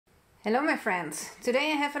Hello my friends,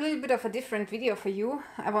 today I have a little bit of a different video for you.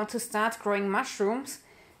 I want to start growing mushrooms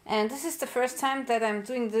and this is the first time that I'm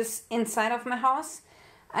doing this inside of my house.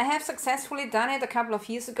 I have successfully done it a couple of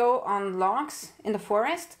years ago on logs in the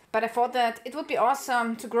forest, but I thought that it would be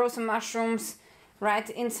awesome to grow some mushrooms right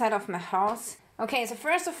inside of my house. Okay, so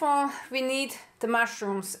first of all we need the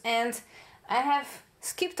mushrooms, and I have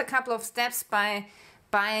skipped a couple of steps by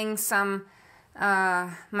buying some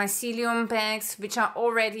mycelium bags which are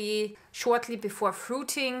already shortly before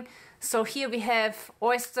fruiting. So here we have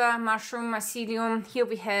oyster mushroom mycelium, here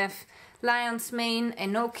we have lion's mane,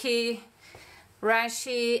 enoki,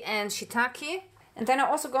 reishi and shiitake. And then I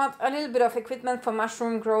also got a little bit of equipment for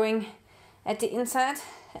mushroom growing at the inside,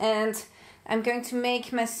 and I'm going to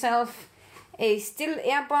make myself a still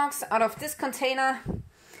air box out of this container,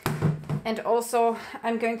 and also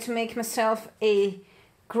I'm going to make myself a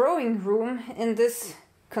growing room in this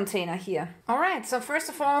container here. Alright, so first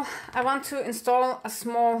of all I want to install a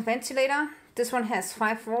small ventilator. This one has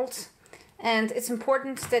 5 volts, and it's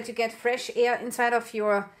important that you get fresh air inside of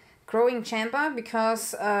your growing chamber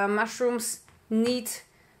because mushrooms need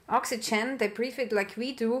oxygen. They breathe it like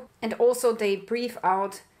we do, and also they breathe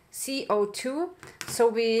out CO2, so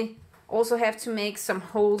we also have to make some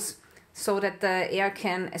holes so that the air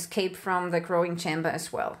can escape from the growing chamber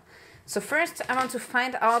as well. So first I want to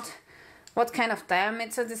find out what kind of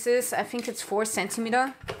diameter this is. I think it's 4 centimeters.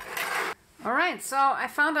 Alright, so I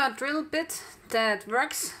found a drill bit that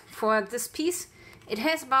works for this piece. It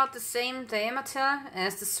has about the same diameter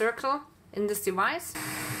as the circle in this device.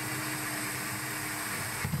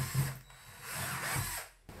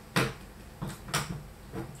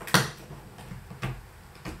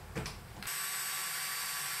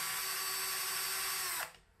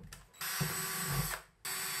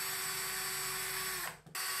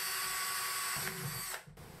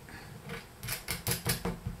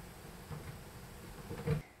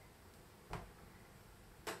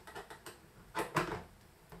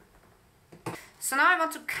 So now I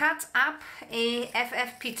want to cut up a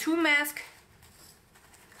FFP2 mask.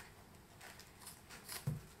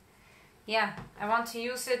 Yeah, I want to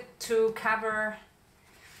use it to cover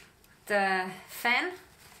the fan,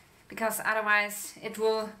 because otherwise it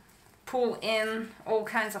will pull in all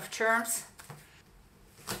kinds of germs.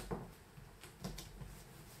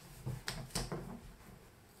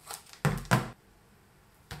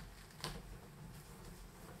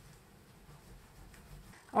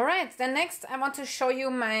 Alright, then next I want to show you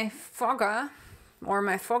my fogger, or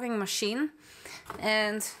my fogging machine,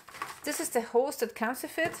 and this is the hose that comes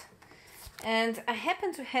with it, and I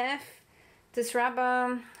happen to have this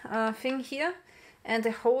rubber thing here, and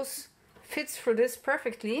the hose fits through this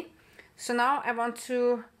perfectly. So now I want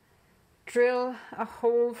to drill a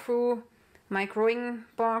hole through my growing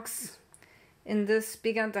box in this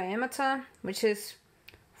bigger diameter, which is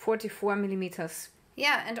 44 millimeters.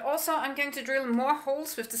 Yeah, and also I'm going to drill more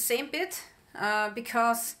holes with the same bit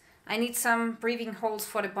because I need some breathing holes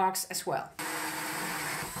for the box as well.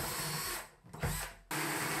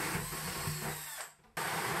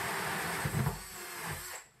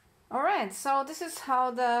 Alright, so this is how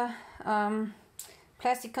the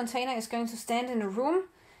plastic container is going to stand in the room,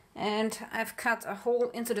 and I've cut a hole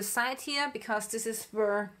into the side here because this is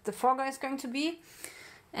where the fogger is going to be.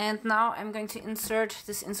 And now I'm going to insert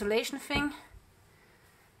this insulation thing,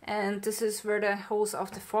 and this is where the hose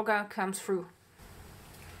of the fogger comes through.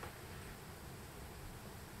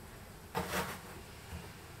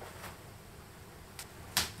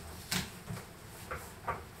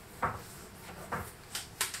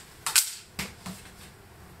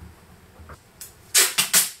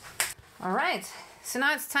 Alright, so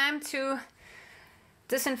now it's time to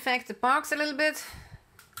disinfect the box a little bit.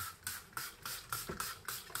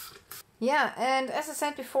 Yeah, and as I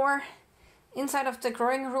said before, inside of the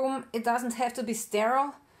growing room it doesn't have to be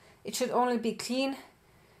sterile, it should only be clean,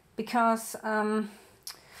 because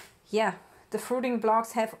yeah, the fruiting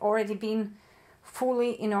blocks have already been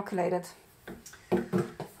fully inoculated.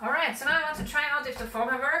 Alright, so now I want to try out if the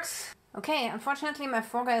fogger works. Okay, unfortunately my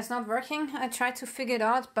fogger is not working. I tried to figure it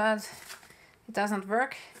out, but it doesn't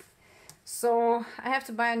work. So I have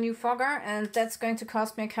to buy a new fogger, and that's going to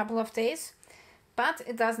cost me a couple of days. But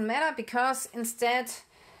it doesn't matter, because instead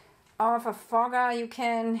of a fogger you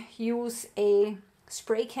can use a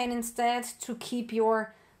spray can instead to keep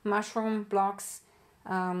your mushroom blocks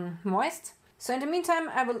moist. So in the meantime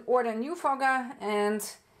I will order a new fogger, and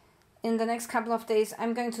in the next couple of days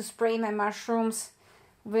I'm going to spray my mushrooms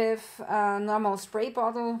with a normal spray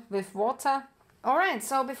bottle with water. Alright,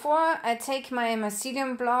 so before I take my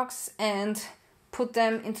mycelium blocks and put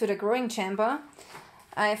them into the growing chamber,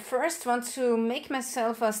 I first want to make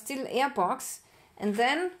myself a still air box, and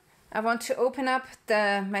then I want to open up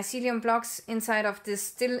the mycelium blocks inside of this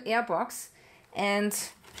still air box, and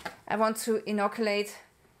I want to inoculate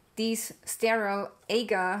these sterile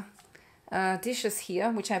agar dishes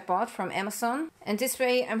here, which I bought from Amazon. And this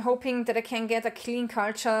way I'm hoping that I can get a clean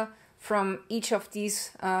culture from each of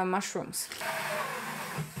these mushrooms.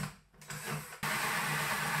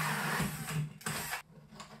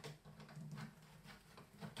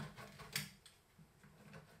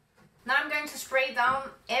 Now I'm going to spray down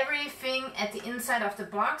everything at the inside of the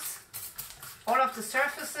box, all of the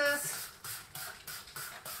surfaces.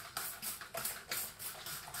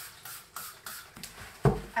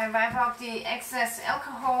 I wipe out the excess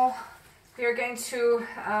alcohol. We are going to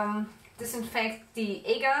disinfect the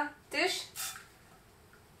agar dish.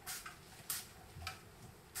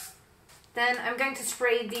 Then I'm going to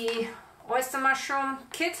spray the oyster mushroom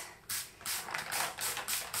kit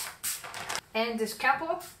and the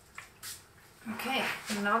scalpel. Okay,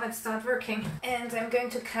 now let's start working. And I'm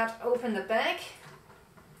going to cut open the bag.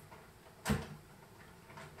 And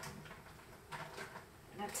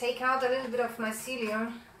I take out a little bit of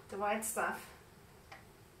mycelium, the white stuff.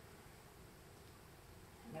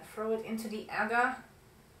 And I throw it into the agar.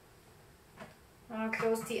 I'll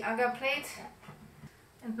close the agar plate.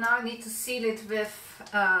 And now I need to seal it with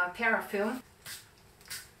parafilm.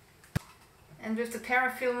 And with the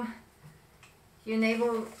parafilm you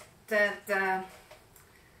enable that the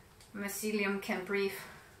mycelium can breathe.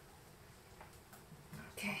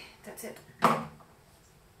 Okay, that's it.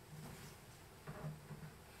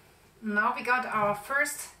 Now we got our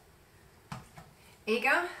first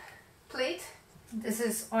agar plate. This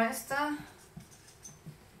is oyster.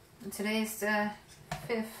 And today is the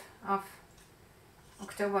 5th of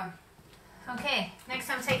October. Okay, next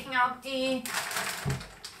I'm taking out the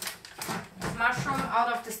mushroom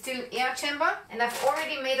out of the still air chamber, and I've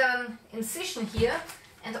already made an incision here,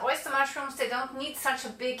 and the oyster mushrooms, they don't need such a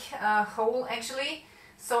big hole actually,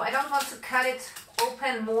 so I don't want to cut it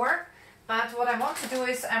open more, but what I want to do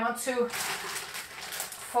is I want to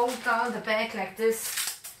fold down the bag like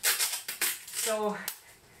this so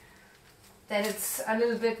that it's a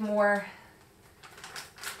little bit more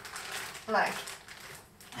like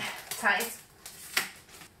tight.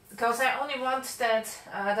 Because I only want that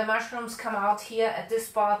the mushrooms come out here at this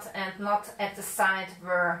spot and not at the side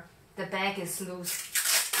where the bag is loose.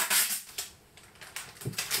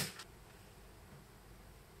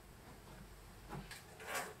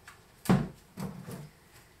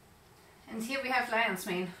 And here we have lion's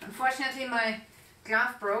mane. Unfortunately my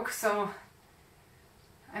glove broke, so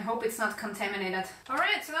I hope it's not contaminated.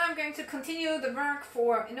 Alright, so now I'm going to continue the work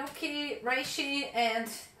for enoki, reishi and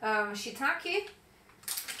shitake.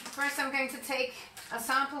 First I'm going to take a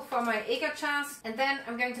sample for my agar jars, and then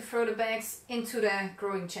I'm going to throw the bags into the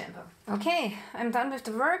growing chamber. Okay, I'm done with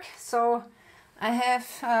the work. So I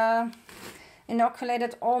have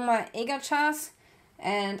inoculated all my agar jars,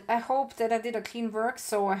 and I hope that I did a clean work,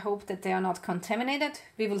 so I hope that they are not contaminated.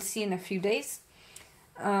 We will see in a few days.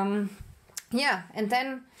 Yeah, and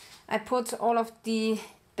then I put all of the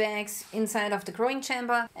bags inside of the growing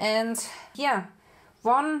chamber, and yeah,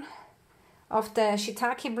 one of the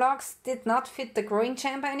shiitake blocks did not fit the growing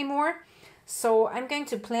chamber anymore, so I'm going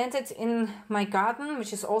to plant it in my garden,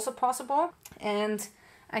 which is also possible. And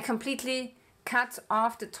I completely cut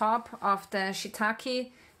off the top of the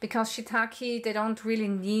shiitake, because shiitake, they don't really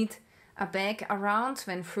need a bag around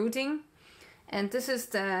when fruiting. And this is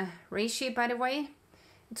the reishi, by the way.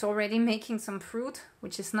 It's already making some fruit,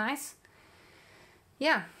 which is nice.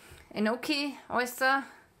 Yeah, enoki, oyster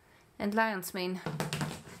and lion's mane.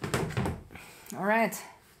 Alright,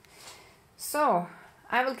 so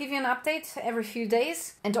I will give you an update every few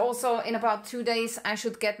days, and also in about 2 days I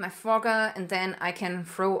should get my fogger, and then I can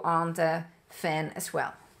throw on the fan as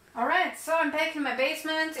well. Alright, so I'm back in my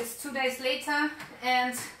basement. It's 2 days later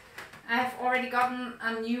and I have already gotten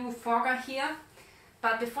a new fogger here.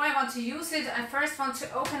 But before I want to use it, I first want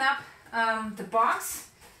to open up the box,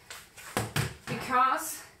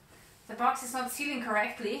 because the box is not sealing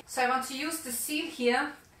correctly. So I want to use the seal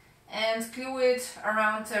here and glue it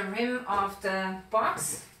around the rim of the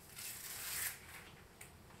box.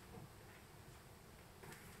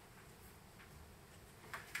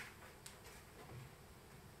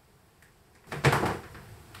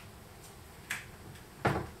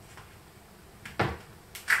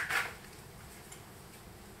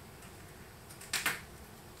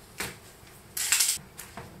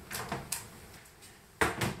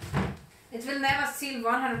 It will never seal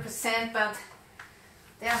 100%, but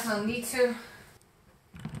there's no need to.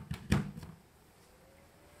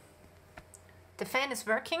 The fan is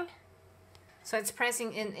working, so it's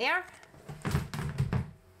pressing in air.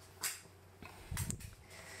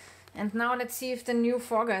 And now let's see if the new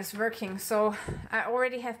fogger is working. So I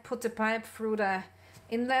already have put the pipe through the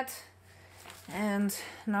inlet, and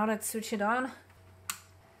now let's switch it on.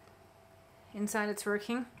 Inside it's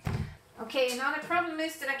working. Okay, now the problem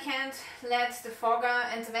is that I can't let the fogger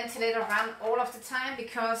and the ventilator run all of the time,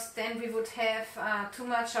 because then we would have too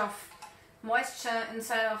much of moisture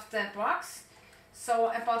inside of the box. So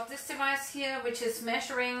I bought this device here, which is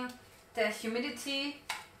measuring the humidity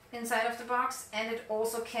inside of the box, and it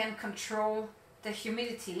also can control the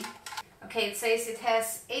humidity. Okay, it says it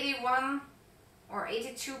has 81 or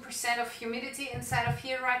 82% of humidity inside of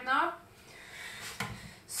here right now.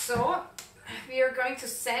 So we are going to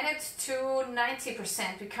set it to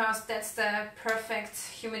 90%, because that's the perfect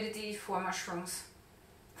humidity for mushrooms,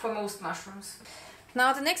 for most mushrooms.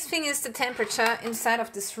 Now the next thing is the temperature inside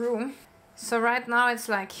of this room. So right now it's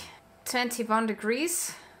like 21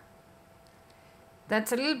 degrees.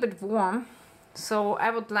 That's a little bit warm, so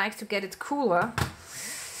I would like to get it cooler.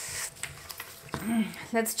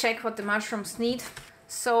 Let's check what the mushrooms need.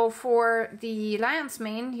 So for the lion's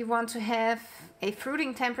mane, you want to have a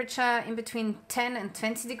fruiting temperature in between 10 and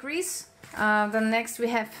 20 degrees. Then next we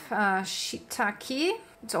have Shitake.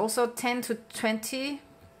 It's also 10 to 20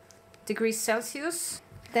 degrees Celsius.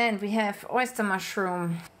 Then we have oyster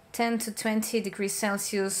mushroom, 10 to 20 degrees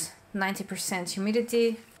Celsius, 90%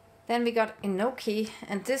 humidity. Then we got enoki,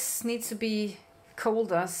 and this needs to be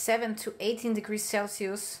colder, 7 to 18 degrees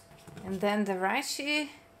Celsius. And then the reishi.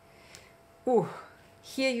 Ooh,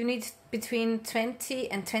 here you need between 20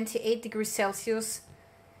 and 28 degrees Celsius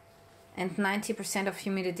and 90% of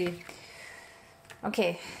humidity.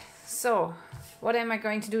 Okay, so what am I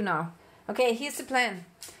going to do now? Okay, here's the plan.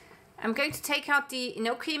 I'm going to take out the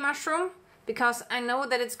enoki mushroom, because I know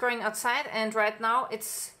that it's growing outside, and right now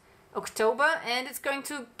it's October, and it's going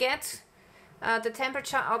to get the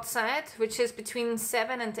temperature outside, which is between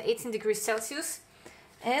 7 and 18 degrees Celsius.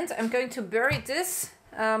 And I'm going to bury this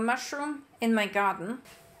mushroom in my garden.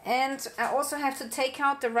 And I also have to take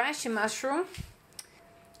out the reishi mushroom,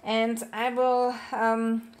 and I will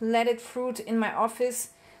let it fruit in my office,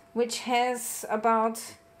 which has about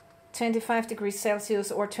 25 degrees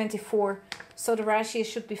Celsius or 24, so the reishi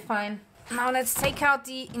should be fine. Now let's take out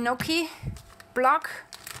the enoki block.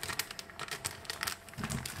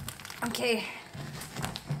 Okay.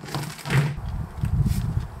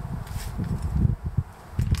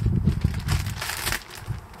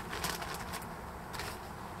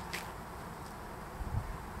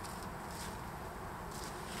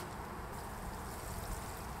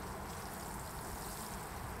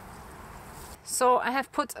 So I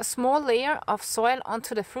have put a small layer of soil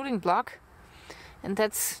onto the fruiting block, and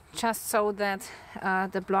that's just so that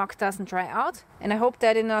the block doesn't dry out. And I hope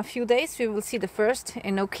that in a few days we will see the first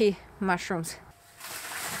enoki mushrooms.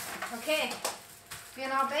 Okay, we are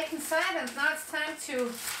now back inside, and now it's time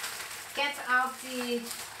to get out the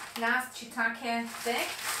last shiitake bag.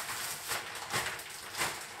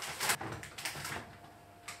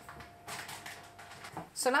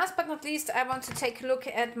 So last but not least, I want to take a look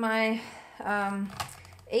at my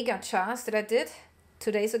agar jars that I did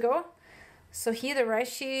 2 days ago. So here the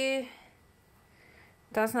reishi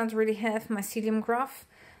does not really have mycelium growth.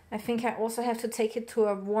 I think I also have to take it to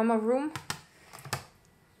a warmer room.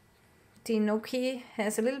 The enoki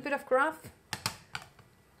has a little bit of growth.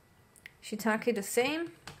 Shiitake the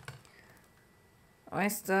same.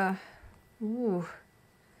 Oyster, ooh.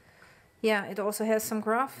 Yeah, it also has some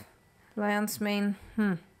growth. Lion's mane,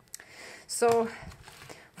 So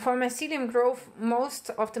for mycelium growth, most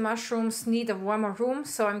of the mushrooms need a warmer room,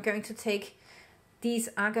 so I'm going to take these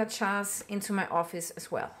agar jars into my office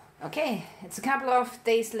as well. Okay, it's a couple of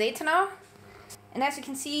days later now, and as you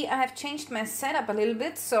can see, I have changed my setup a little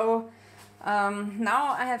bit. So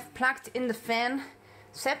now I have plugged in the fan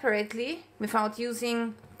separately without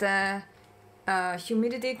using the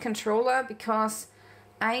humidity controller, because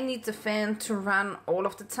I need the fan to run all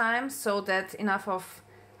of the time so that enough of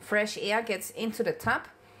fresh air gets into the tub.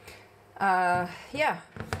 Yeah,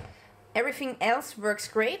 everything else works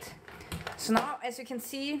great. So now, as you can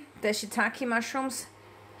see, the shiitake mushrooms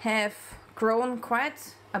have grown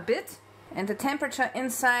quite a bit, and the temperature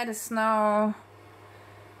inside is now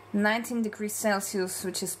 19 degrees Celsius,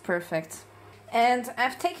 which is perfect. And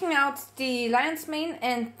I've taken out the lion's mane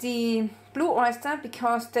and the blue oyster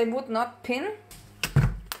because they would not pin.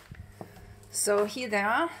 So here they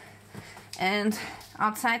are. And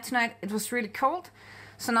outside tonight it was really cold,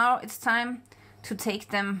 so now it's time to take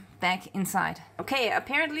them back inside. Okay,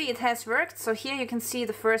 apparently it has worked. So here you can see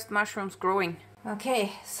the first mushrooms growing.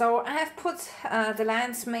 Okay, so I have put the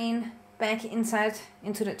lion's mane back inside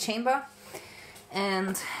into the chamber,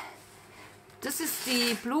 and this is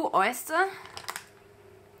the blue oyster,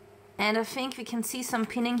 and I think we can see some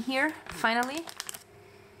pinning here finally.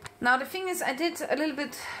 Now the thing is, I did a little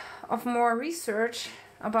bit of more research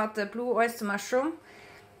about the blue oyster mushroom,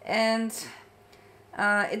 and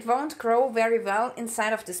it won't grow very well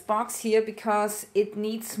inside of this box here because it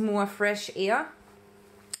needs more fresh air.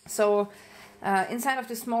 So inside of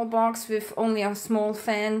this small box with only a small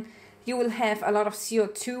fan, you will have a lot of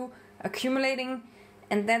CO2 accumulating,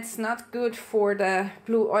 and that's not good for the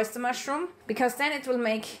blue oyster mushroom, because then it will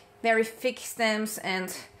make very thick stems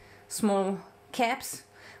and small caps,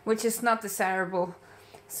 which is not desirable.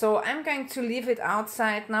 So I'm going to leave it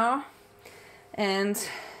outside now, and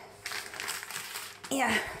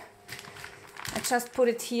yeah, I just put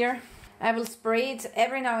it here. I will spray it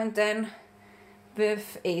every now and then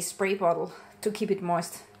with a spray bottle to keep it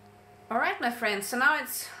moist. Alright my friends, so now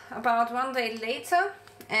it's about 1 day later,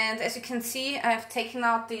 and as you can see I have taken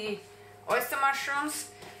out the oyster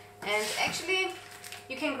mushrooms, and actually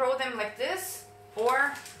you can grow them like this,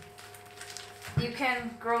 or you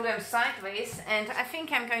can grow them sideways, and I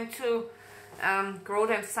think I'm going to grow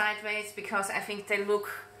them sideways because I think they look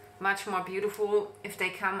much more beautiful if they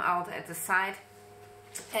come out at the side.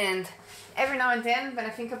 And every now and then, when I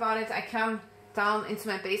think about it, I come down into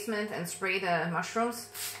my basement and spray the mushrooms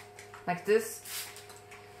like this.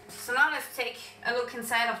 So now let's take a look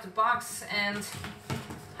inside of the box and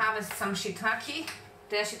harvest some shiitake.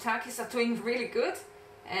 The shiitakes are doing really good,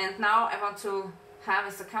 and now I want to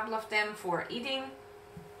harvest a couple of them for eating,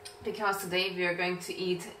 because today we are going to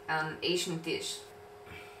eat an Asian dish.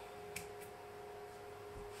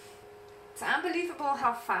 It's unbelievable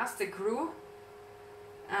how fast they grew.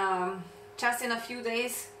 Just in a few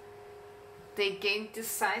days they gained this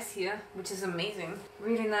size here, which is amazing.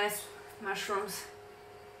 Really nice mushrooms.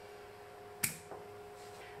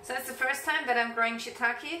 So it's the first time that I'm growing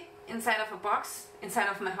shiitake inside of a box, inside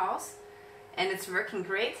of my house, and it's working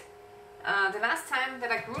great. The last time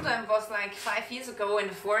that I grew them was like 5 years ago in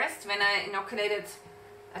the forest, when I inoculated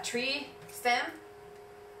a tree stem,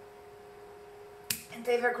 and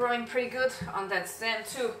they were growing pretty good on that stem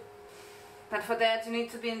too. But for that you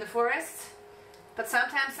need to be in the forest. But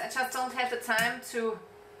sometimes I just don't have the time to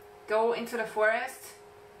go into the forest,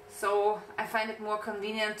 so I find it more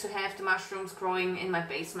convenient to have the mushrooms growing in my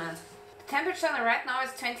basement. The temperature right now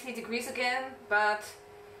is 20 degrees again, but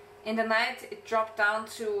in the night it dropped down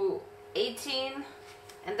to 18,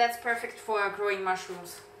 and that's perfect for growing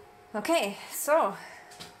mushrooms. Okay, so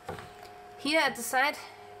here at the side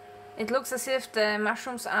it looks as if the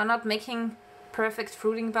mushrooms are not making perfect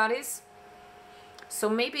fruiting bodies. So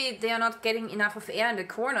maybe they are not getting enough of air in the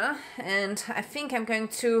corner, and I think I'm going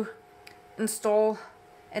to install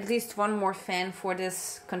at least one more fan for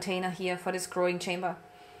this container here, for this growing chamber.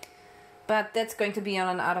 But that's going to be on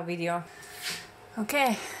another video.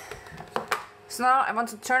 Okay, so now I want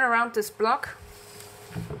to turn around this block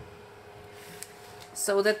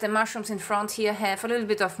so that the mushrooms in front here have a little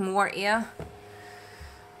bit of more air.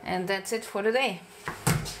 And that's it for today.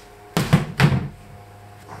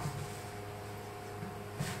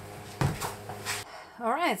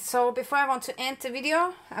 Alright, so before I want to end the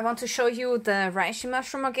video, I want to show you the reishi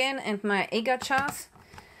mushroom again and my agar jars.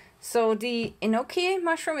 So the enoki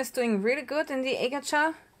mushroom is doing really good in the agar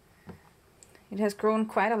jar. It has grown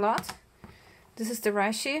quite a lot. This is the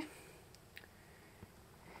reishi,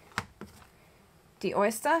 the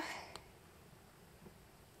oyster,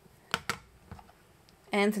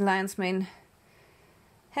 and the lion's mane.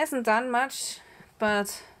 Hasn't done much,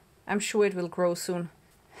 but I'm sure it will grow soon.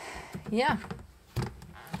 Yeah.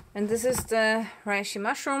 And this is the reishi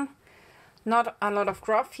mushroom. Not a lot of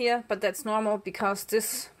growth here, but that's normal because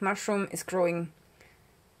this mushroom is growing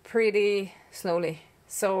pretty slowly.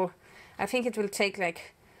 So I think it will take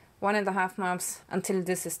like 1.5 months until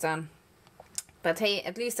this is done. But hey,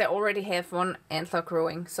 at least I already have one antler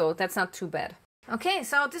growing, so that's not too bad. Okay,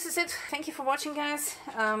 so this is it. Thank you for watching, guys.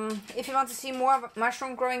 If you want to see more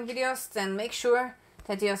mushroom growing videos, then make sure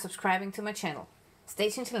that you are subscribing to my channel. Stay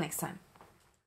tuned till next time.